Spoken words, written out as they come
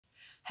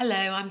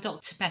Hello, I'm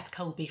Dr. Beth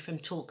Colby from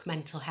Talk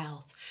Mental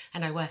Health,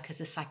 and I work as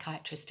a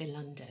psychiatrist in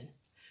London.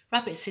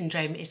 Rabbit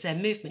syndrome is a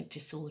movement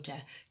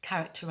disorder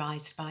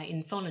characterised by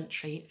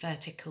involuntary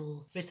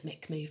vertical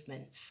rhythmic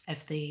movements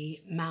of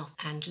the mouth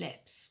and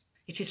lips.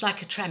 It is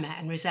like a tremor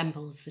and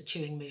resembles the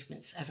chewing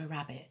movements of a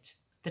rabbit.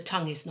 The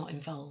tongue is not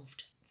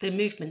involved. The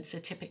movements are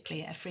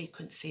typically at a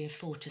frequency of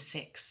 4 to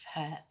 6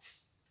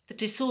 Hz. The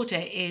disorder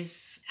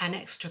is an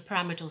extra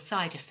pyramidal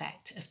side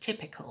effect of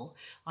typical,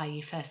 i.e.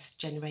 first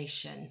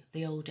generation,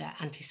 the older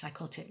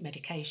antipsychotic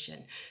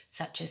medication,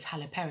 such as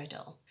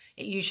haloperidal.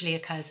 It usually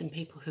occurs in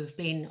people who have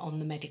been on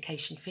the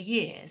medication for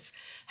years.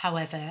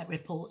 However,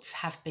 reports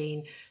have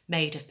been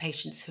made of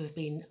patients who have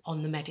been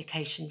on the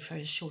medication for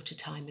as short a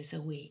time as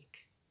a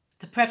week.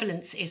 The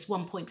prevalence is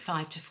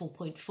 1.5 to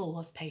 4.4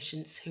 of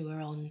patients who are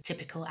on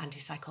typical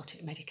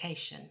antipsychotic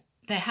medication.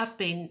 There have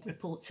been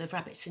reports of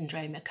rabbit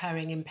syndrome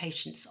occurring in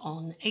patients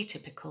on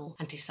atypical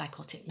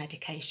antipsychotic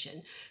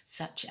medication,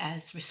 such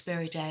as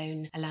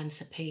risperidone,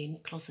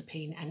 olanzapine,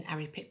 clozapine, and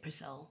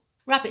aripiprazole.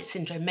 Rabbit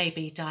syndrome may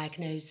be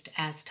diagnosed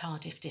as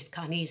tardive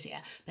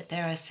dyskinesia, but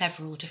there are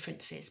several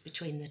differences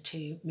between the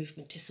two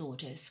movement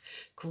disorders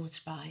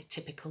caused by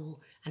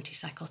typical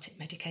antipsychotic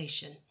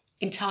medication.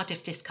 In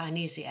tardive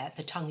dyskinesia,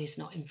 the tongue is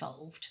not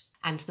involved,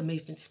 and the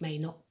movements may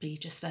not be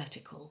just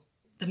vertical.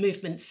 The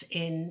movements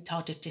in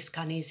tardive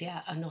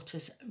dyskinesia are not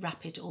as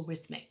rapid or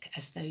rhythmic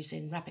as those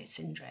in rabbit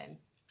syndrome.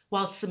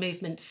 Whilst the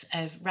movements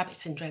of rabbit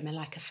syndrome are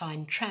like a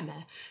fine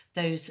tremor,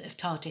 those of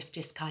tardive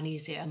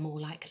dyskinesia are more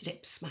like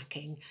lip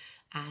smacking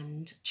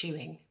and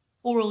chewing.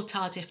 Oral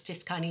tardive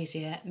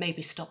dyskinesia may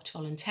be stopped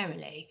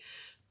voluntarily,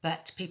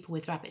 but people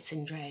with rabbit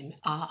syndrome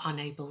are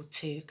unable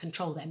to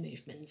control their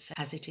movements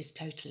as it is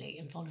totally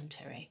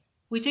involuntary.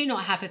 We do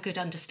not have a good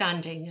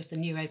understanding of the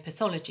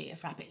neuropathology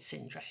of rabbit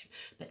syndrome,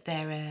 but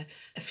there are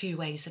a few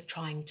ways of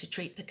trying to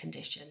treat the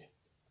condition.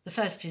 The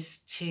first is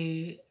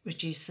to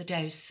reduce the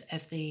dose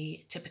of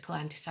the typical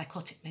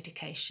antipsychotic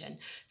medication,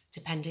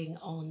 depending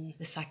on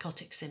the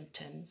psychotic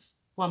symptoms.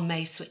 One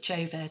may switch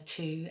over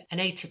to an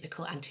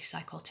atypical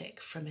antipsychotic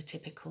from a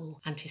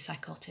typical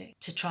antipsychotic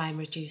to try and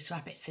reduce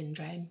rabbit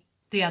syndrome.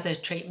 The other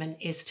treatment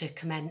is to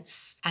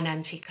commence an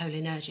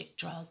anticholinergic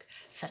drug,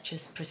 such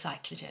as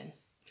procyclidine.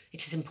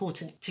 It is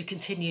important to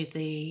continue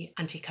the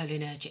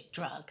anticholinergic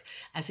drug,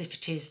 as if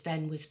it is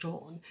then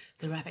withdrawn,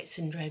 the rabbit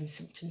syndrome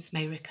symptoms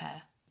may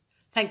recur.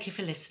 Thank you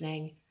for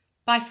listening.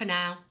 Bye for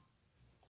now.